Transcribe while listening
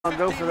I'll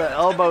go for the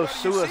elbow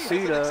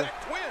suicida.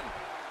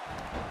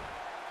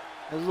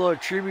 As a little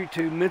tribute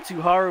to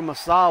Mitsuharu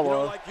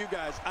Misawa.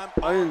 Ladies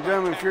and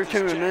gentlemen, if you're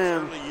tuning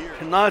in,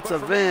 tonight's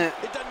event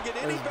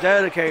is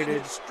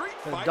dedicated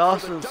to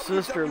Dawson's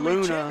sister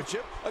Luna.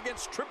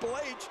 Against Triple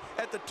H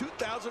at the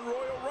 2000 Royal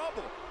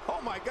Rumble.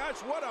 Oh my gosh,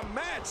 what a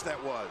match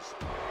that was.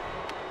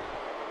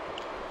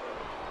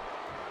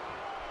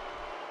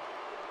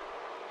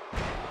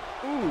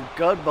 Ooh,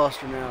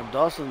 Gutbuster now.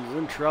 Dawson's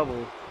in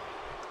trouble.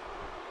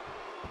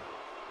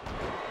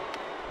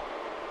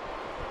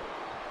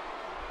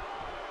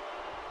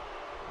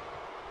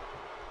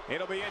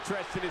 It'll be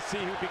interesting to see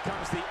who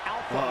becomes the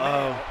alpha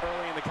male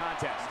early in the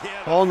contest.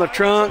 Holding the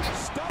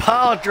trunks.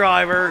 Pile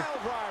driver.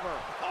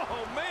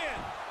 Oh man,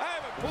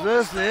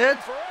 is this it?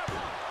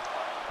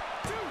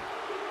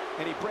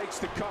 And he breaks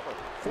the cover.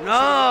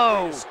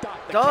 No!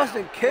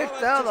 Dawson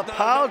kicked out of the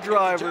pile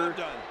driver.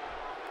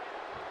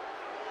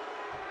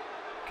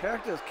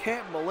 Cactus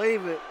can't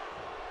believe it.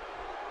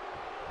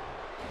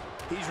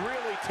 He's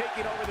really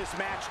taking over this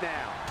match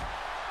now.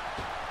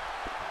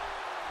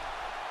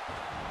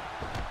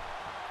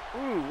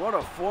 Ooh, what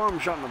a forearm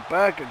shot in the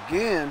back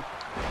again.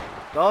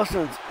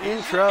 Dawson's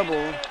in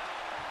trouble.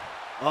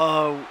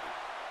 Oh.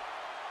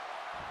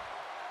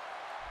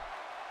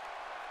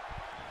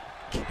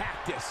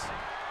 Cactus.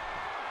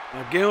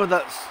 Again with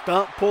that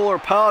stump puller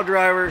pile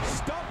driver.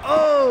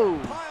 Oh!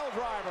 Pile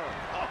driver.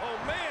 Oh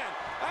man.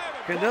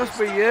 Can this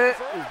be it?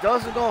 Is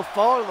Dawson going to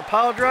fall to the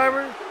pile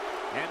driver?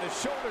 And the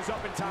shoulders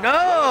up in time.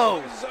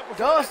 No!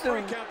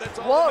 Dawson,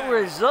 what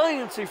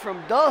resiliency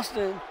from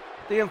Dawson.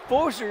 The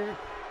enforcer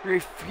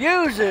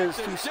refuses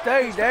to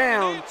stay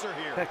down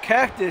to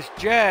Cactus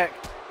Jack.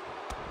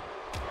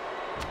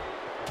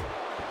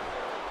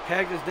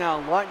 Cactus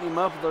now lighting him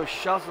up with those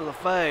shots to the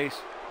face.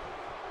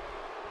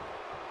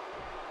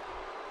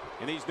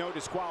 In these no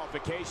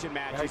disqualification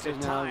matches,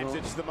 at times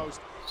it's the most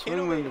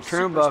swinging the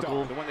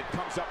turnbuckle, the one that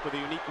comes up with a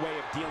unique way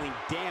of dealing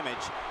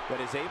damage,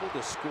 but is able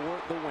to score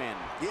the win.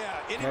 Yeah,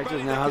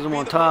 Cactus now has him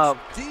on top.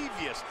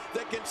 Devious,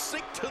 that can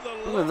sink to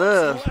the look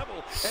at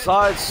this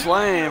side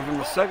slam from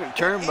the second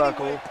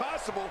turnbuckle.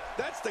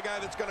 That's the guy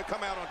that's going to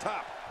come out on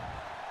top.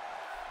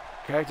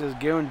 Cactus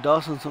giving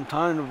Dawson some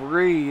time to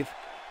breathe.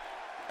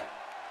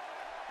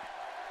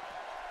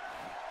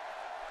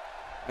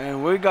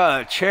 And we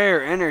got a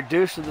chair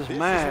introduced to this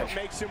match.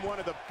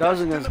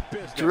 Dawson is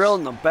drilled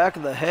in the back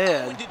of the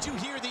head. Did you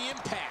hear the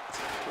impact?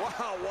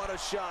 Wow, what a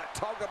shot.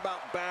 Talk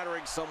about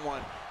battering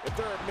someone. If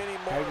there are many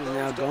more Cactus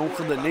now going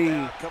for the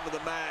knee.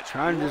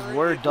 Trying to just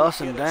wear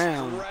Dawson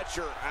down. It's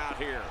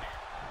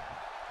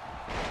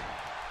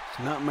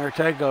a nightmare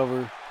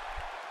takeover.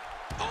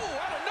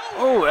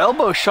 Oh,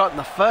 elbow shot in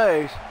the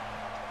face.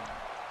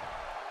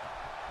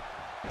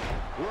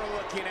 We're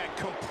looking at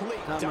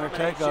complete nightmare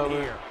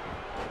takeover here.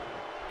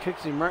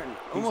 Kicks him right,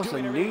 almost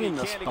a knee in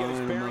the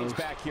spine.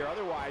 Back here.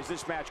 Otherwise,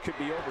 this match could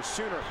be over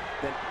sooner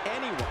than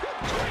anyone.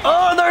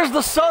 Oh, there's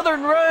the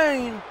Southern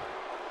Rain.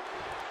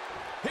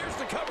 Here's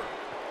the cover.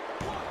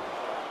 1,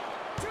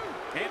 2,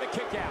 and a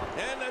kick out.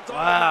 And that's all.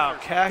 Wow,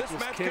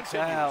 Cactus kicks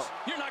out.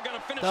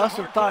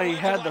 Dawson thought he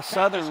had the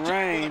Southern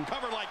Rain.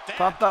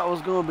 Thought that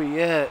was going to be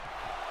it.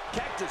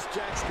 Cactus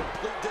Jack's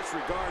complete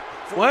disregard.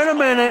 Wait a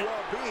minute.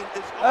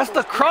 That's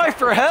the cry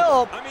for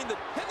help. I mean, and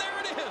there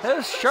it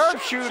is. His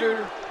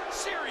sharpshooter.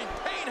 Searing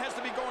pain has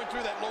to be going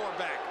through that lower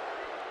back.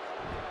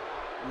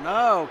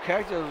 No,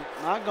 Cactus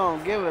not going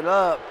to give it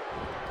up.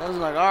 Dawson's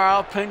like, all right,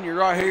 I'll pin you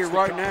right here,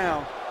 right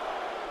now.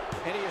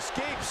 And he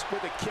escapes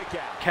with a kick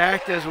out.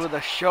 Cactus with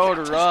a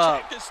shoulder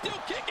up. Cactus still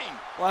kicking.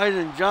 Ladies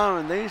and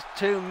gentlemen, these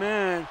two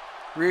men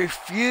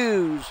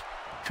refuse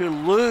to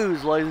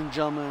lose, ladies and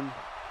gentlemen.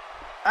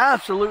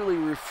 Absolutely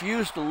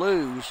refuse to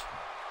lose.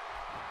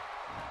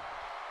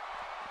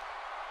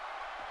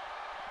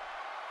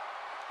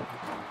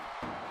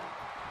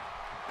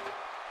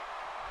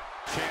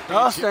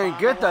 Dustin,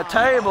 get the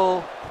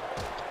table.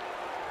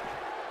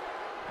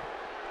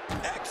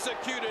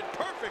 Executed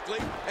perfectly,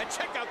 and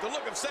check out the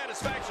look of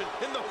satisfaction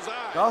in those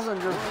eyes.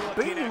 Dawson just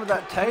beat him with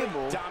that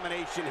table.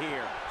 Domination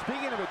here.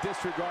 Speaking of a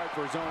disregard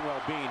for his own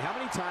well-being, how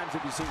many times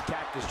have you seen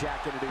Cactus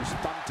Jack introduce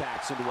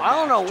thumbtacks into a match? I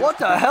don't know what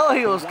the hell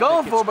he was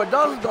going for, but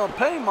Dawson's going to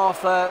pin him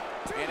off that.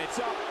 And it's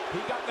up. He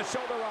got the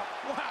shoulder up.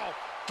 Wow.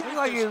 Looks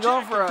like he was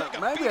going for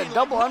maybe a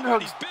double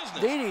underhook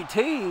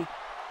DDT.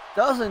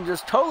 Dawson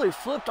just totally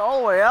flipped all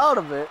the way out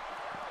of it.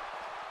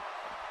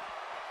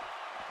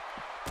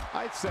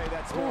 I'd say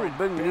that's more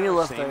big knee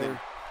left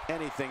there.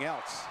 Anything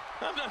else?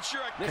 I'm not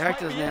sure I can.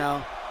 Cactus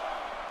now.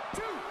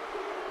 2,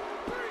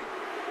 3.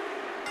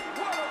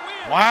 What a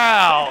win.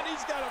 Wow. And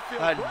he's gotta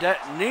feel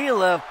That knee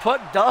left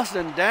put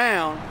Dawson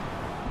down.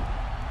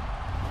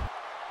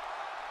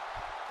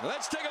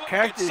 Let's take a look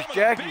Cactus at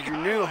Jack is your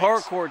new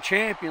hardcore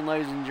champion,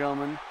 ladies and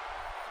gentlemen.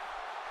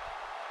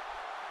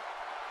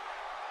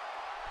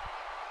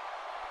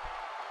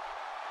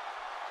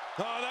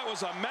 Oh, that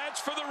was a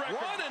match for the record.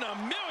 1 in a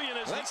million.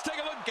 Let's take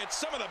a look at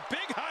some of the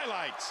big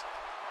highlights.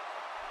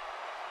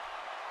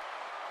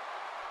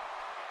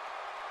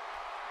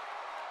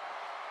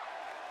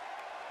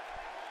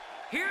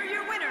 Here are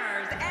your winners.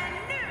 winners and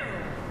new.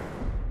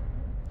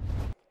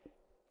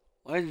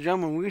 Ladies and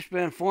gentlemen, we've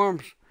been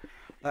informed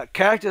that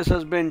Cactus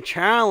has been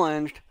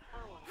challenged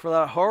for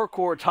that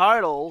hardcore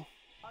title.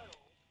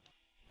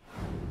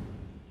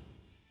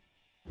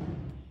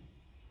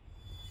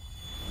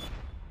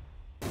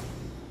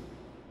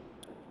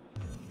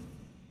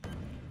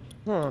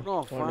 We're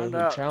gonna find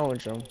out.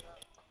 Challenge him.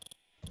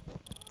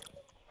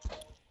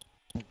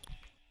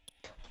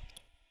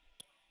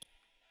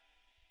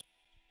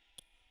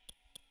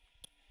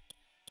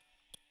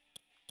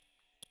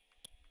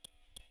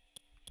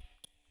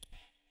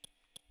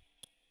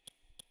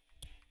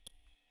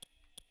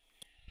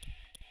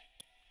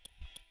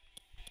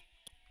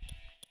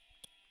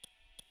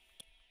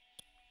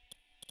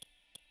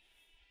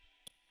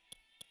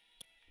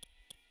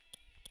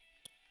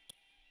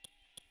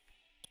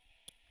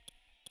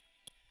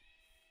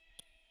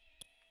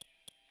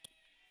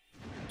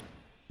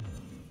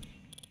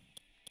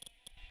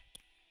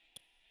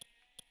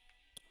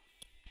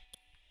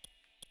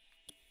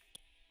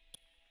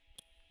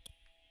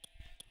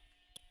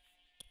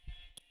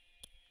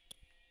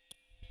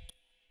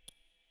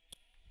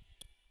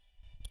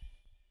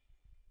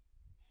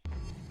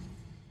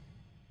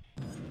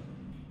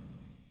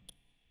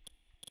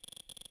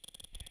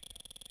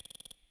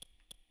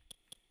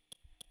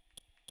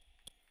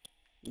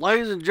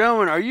 Ladies and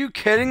gentlemen, are you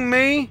kidding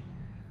me?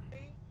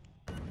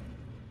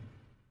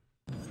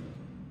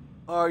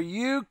 Are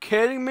you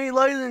kidding me,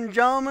 ladies and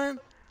gentlemen?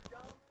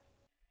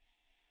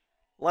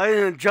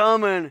 Ladies and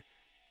gentlemen,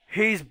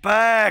 he's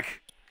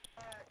back.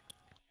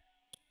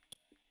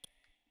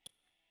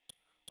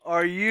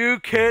 Are you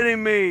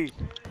kidding me?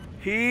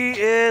 He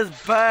is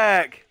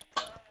back.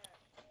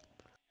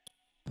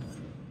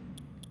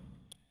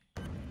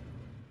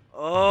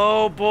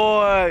 Oh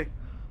boy.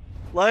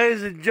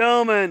 Ladies and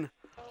gentlemen,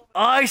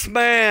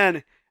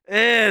 Iceman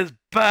is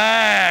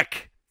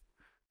back.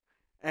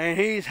 And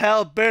he's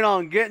hell-bent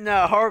on getting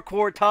that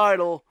hardcore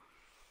title.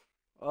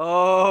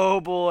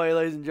 Oh boy,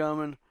 ladies and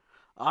gentlemen.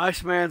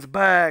 Iceman's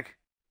back.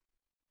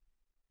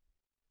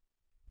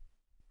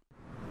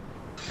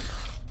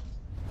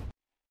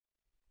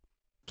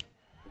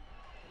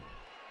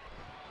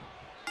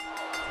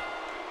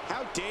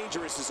 How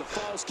dangerous is a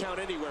Falls Count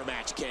Anywhere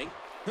match, King?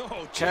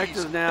 Oh,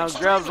 Cactus now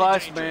grabs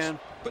Iceman,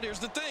 but here's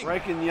the thing.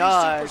 breaking the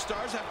eyes.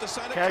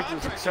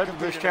 Cactus accepted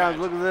this challenge.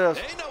 Look at this.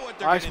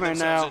 Iceman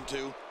now.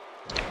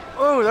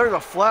 Oh, there's a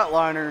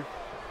flatliner.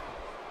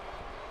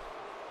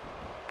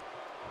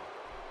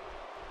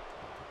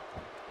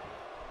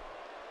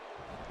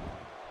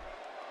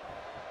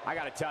 I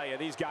gotta tell you,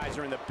 these guys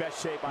are in the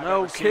best shape I've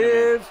No ever seen them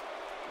in. kids.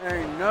 There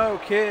ain't no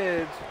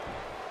kids.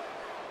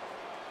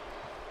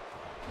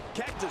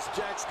 Cactus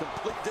Jack's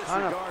complete Kind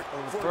disregard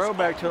of for a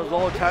throwback to his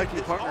old tag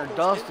team partner,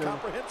 Dustin.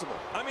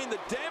 I mean, the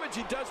damage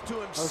he does to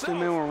himself. Those two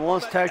men were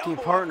once tag team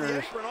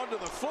partners. Onto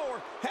the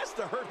floor has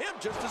to hurt him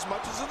just as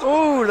much as the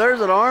Ooh, there's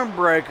an arm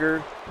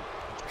breaker.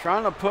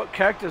 Trying to put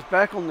Cactus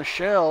back on the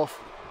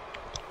shelf.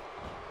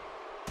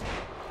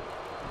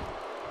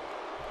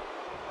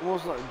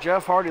 Almost like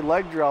Jeff Hardy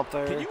leg drop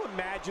there. Can you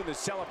imagine the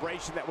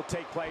celebration that will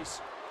take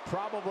place?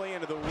 Probably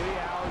into the wee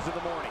hours of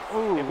the morning.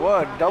 Ooh,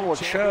 what a double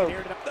choke.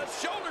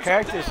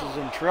 Cactus is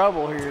in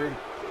trouble here.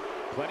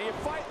 Plenty of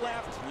fight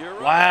left.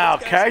 Wow,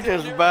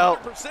 Cactus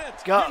about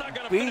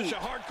got beat. A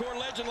hardcore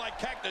legend like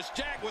Cactus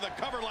Jack with a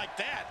cover like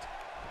that.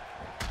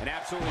 An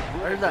absolutely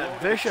There's that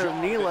vicious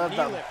knee lift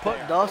that put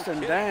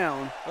Dustin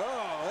down.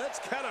 Oh, that's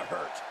kind of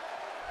hurt.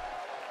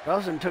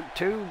 Dustin took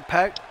two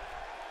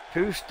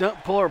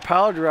stunt puller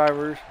power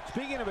drivers.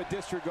 Speaking of a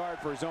disregard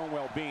for his own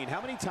well-being, how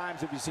many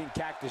times have you seen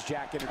Cactus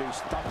Jack introduce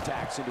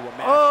thumbtacks into a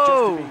match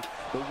Oh! just to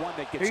be the one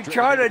that gets He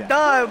tried to into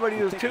dive, that? but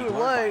he was too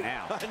late.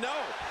 I know.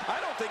 I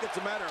don't think it's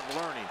a matter of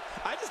learning.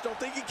 I just don't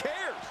think he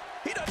cares.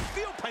 He doesn't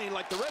feel pain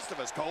like the rest of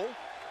us, Cole.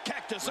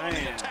 Cactus on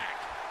the attack.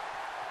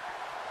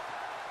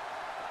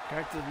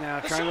 Cactus now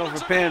trying to go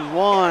for pin.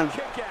 One.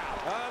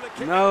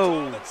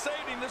 No. That saved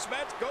him. This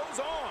match goes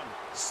on.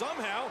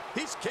 Somehow,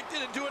 he's kicked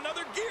it into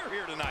another gear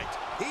here tonight.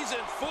 He's in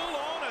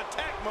full-on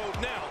attack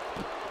mode now.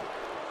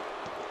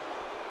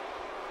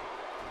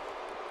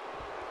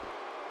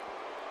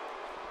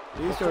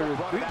 These started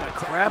beating the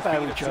crap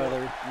out of each other.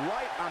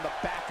 Right on the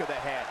back of the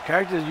head.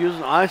 Cactus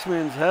using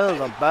Iceman's head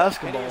as a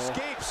basketball. And he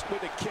escapes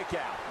with a kick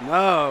out.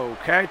 No,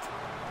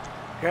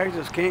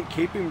 Cactus can't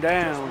keep him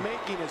down.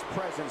 Making his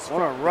presence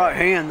What a right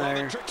hand Well,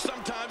 there. the trick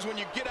sometimes when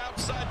you get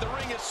outside the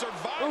ring is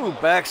survival. Ooh,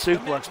 back The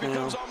match suplex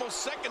becomes now. almost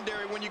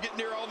secondary when you get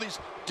near all these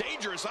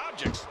dangerous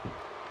objects.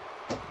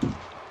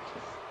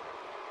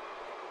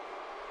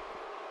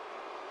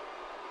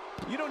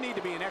 You don't need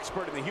to be an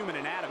expert in the human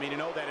anatomy to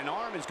know that an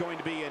arm is going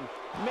to be in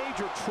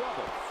major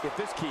trouble if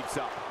this keeps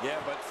up. Yeah,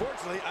 but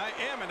fortunately, I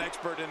am an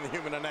expert in the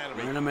human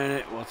anatomy. Wait a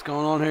minute, what's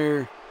going on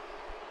here?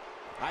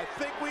 I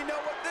think we know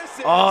what this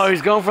is. Oh,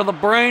 he's going for the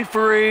brain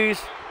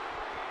freeze.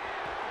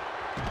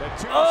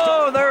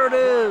 Oh, there it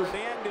is. The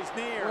end is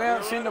near. We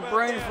haven't seen the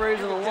brain freeze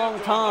in a long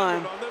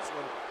time.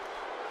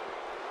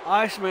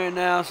 Iceman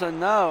now said,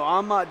 no,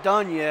 I'm not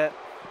done yet.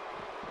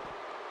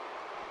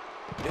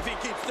 If he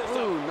keeps this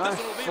Ooh, up, nice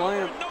this will be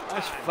slam. over in no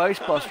Nice time. face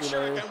I'm buster not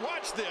sure I there. can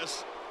watch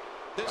this.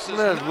 This is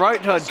That's not right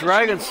the to a position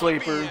dragon you wanna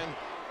be sleeper. in.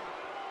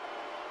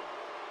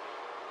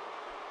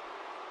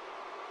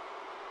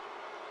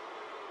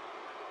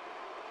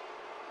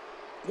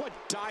 What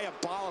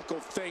diabolical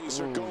things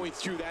are going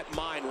through that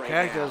mind right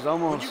Cactus now?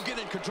 almost When you get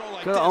in control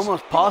like could this,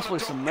 almost you possibly wanna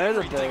throw submitted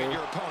everything at there.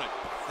 your opponent.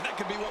 And that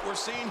could be what we're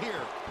seeing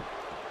here.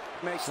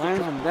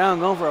 Slams him down,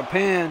 going for a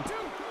pin.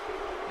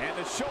 And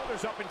the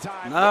shoulders up in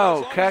time.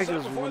 No,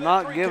 Cactus will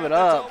not give it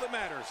up. Look at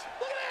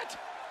that.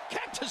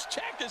 Cactus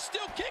Jack is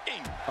still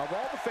kicking. Of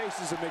all the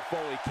faces of Mick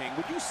Foley, King,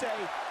 would you say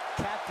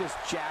Cactus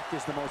Jack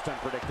is the most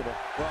unpredictable?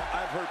 Well,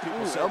 I've heard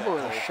people say elbow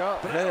that, with a Cole,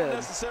 sharp but I don't head.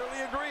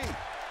 necessarily agree.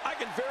 I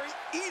can very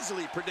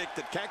easily predict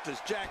that Cactus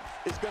Jack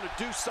is going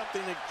to do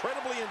something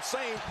incredibly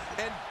insane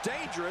and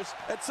dangerous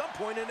at some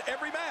point in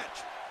every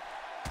match.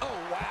 Oh,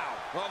 wow.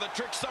 Well, the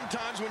trick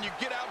sometimes when you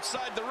get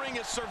outside the ring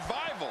is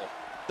survival.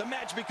 The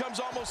match becomes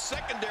almost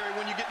secondary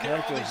when you get near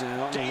all Cactus these now. I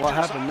don't know dangerous what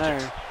happened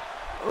objects.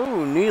 there.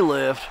 Ooh, knee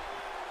lift.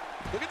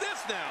 Look at this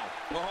now.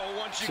 Oh,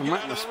 once you Some get right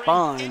out in of the the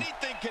spine. ring,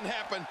 anything can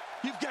happen.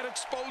 You've got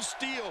exposed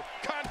steel,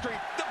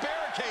 concrete, the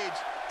barricades,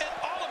 and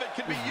all of it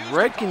can be used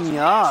Raking to cause the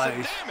massive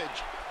eyes.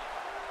 damage.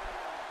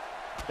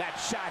 That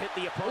shot hit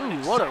the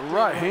opponent. Ooh, what a exactly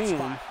right in the hand.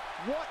 spot.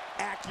 What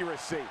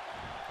accuracy.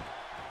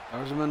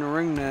 There's him in the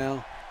ring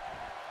now.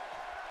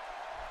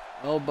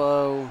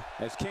 Elbow.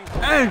 As King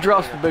And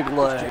drops the big Cactus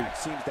leg. Jack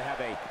seems to have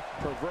a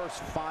perverse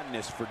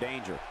fondness for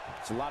danger.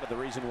 It's a lot of the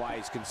reason why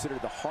he's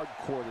considered the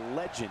hardcore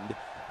legend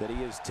that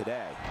he is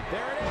today.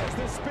 There it is,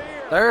 the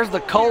spear. There's the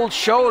cold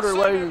shoulder,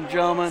 ladies and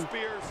gentlemen.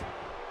 Spears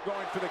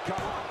going for the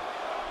cover.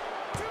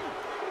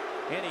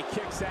 And he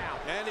kicks out.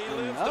 And he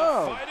lives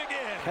No. to fight again.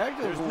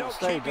 Cactus There's won't no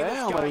stay keeping this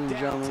down, guy ladies and down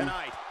gentlemen.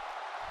 tonight.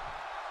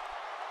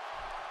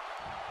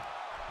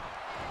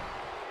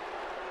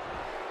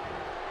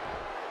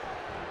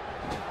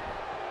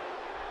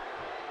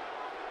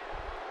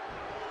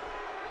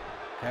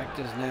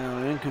 Cactus now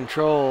in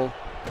control.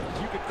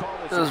 You could call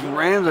this Just a good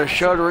rams a old-fashioned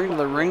shuddering to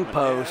the butt ring whooping.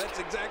 post. That's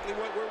exactly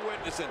what we're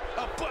witnessing.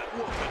 A butt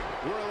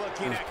whooping. We're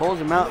looking Just at pulls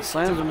him out,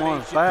 slams him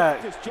on his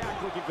back.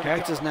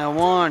 Cactus now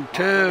 1,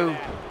 2.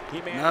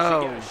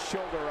 No.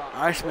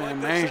 Iceman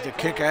managed to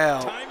kick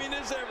out. Timing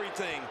is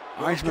everything.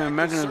 Iceman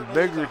making his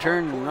big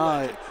return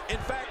tonight. In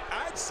fact,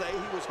 I'd say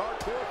he was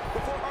hardcore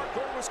before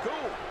hardcore was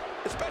cool,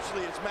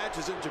 especially his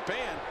matches in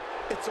Japan.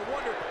 It's a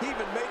wonder he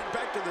even made it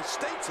back to the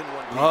States in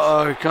one piece.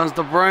 Uh-oh, here comes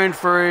the brain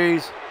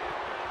freeze.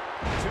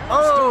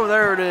 Oh,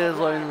 there it is,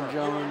 ladies and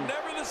gentlemen. You're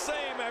never the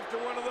same after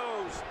one of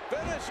those.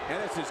 Finish.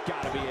 And this has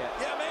got to be it.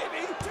 Yeah,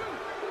 maybe. 2,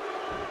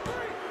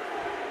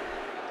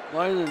 3.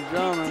 Ladies and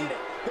gentlemen,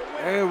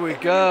 there we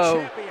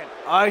go.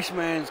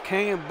 Iceman's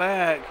came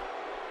back.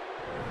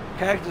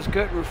 Cactus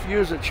couldn't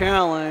refuse a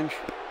challenge.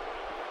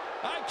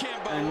 I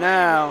can't believe And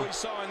now, what we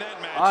saw in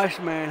that match.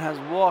 Iceman has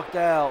walked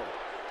out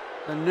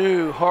the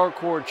new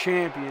hardcore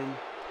champion.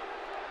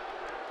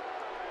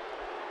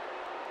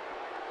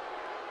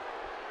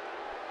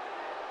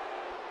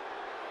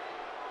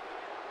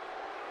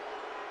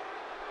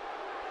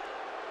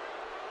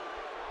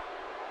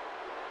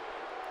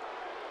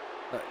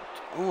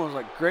 Almost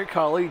like Great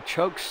Khali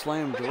choke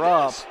slam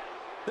drop.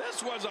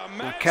 This was a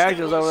Now match Cactus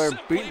that was over there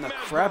simply beating the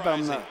crap out of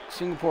him, that mesmerizing.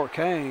 Singapore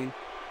cane.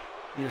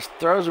 He just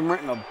throws him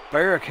right in a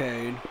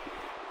barricade.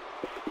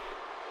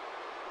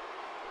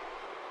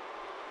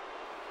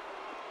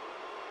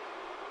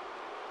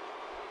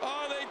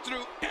 Oh, they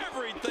threw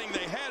everything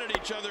they had at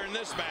each other in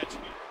this match.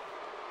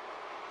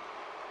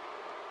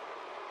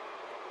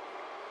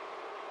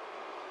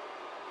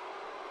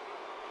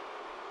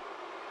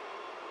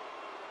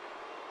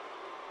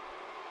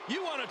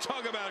 You want to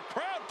talk about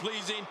crowd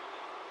pleasing?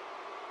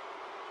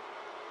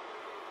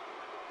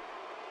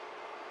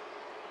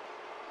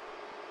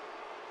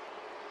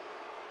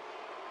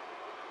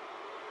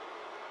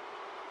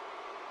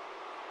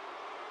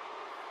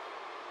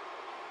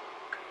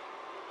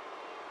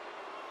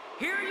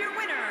 Here are your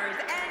winners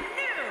and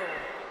new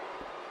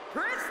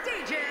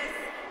prestigious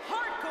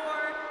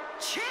hardcore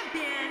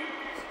champion,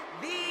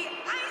 the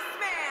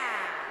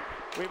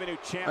Iceman. We have a new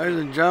champion. Ladies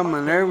and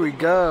gentlemen, there we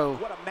go.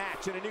 What a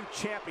match and a new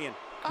champion.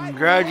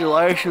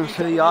 Congratulations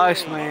to the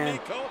Iceman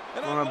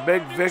on a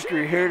big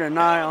victory here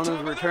tonight on his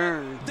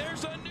return.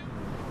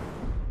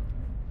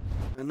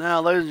 And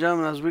now, ladies and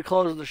gentlemen, as we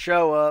close the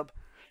show up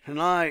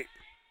tonight,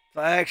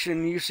 the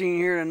action you've seen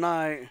here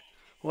tonight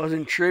was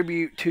in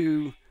tribute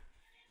to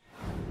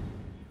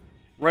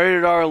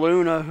Rated R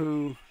Luna,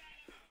 who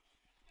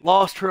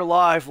lost her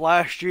life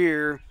last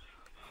year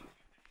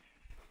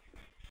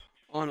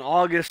on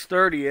August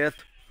 30th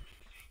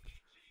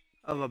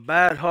of a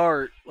bad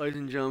heart, ladies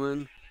and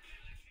gentlemen.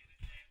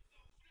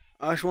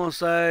 I just want to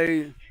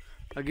say,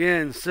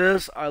 again,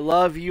 sis, I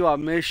love you. I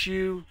miss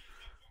you.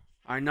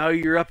 I know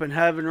you're up in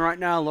heaven right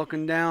now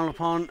looking down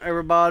upon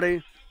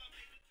everybody.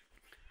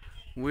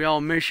 We all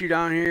miss you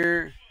down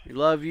here. We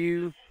love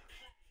you.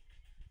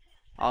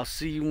 I'll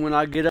see you when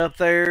I get up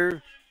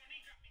there.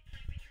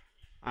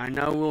 I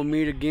know we'll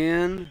meet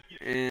again,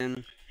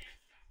 and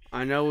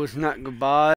I know it's not goodbye.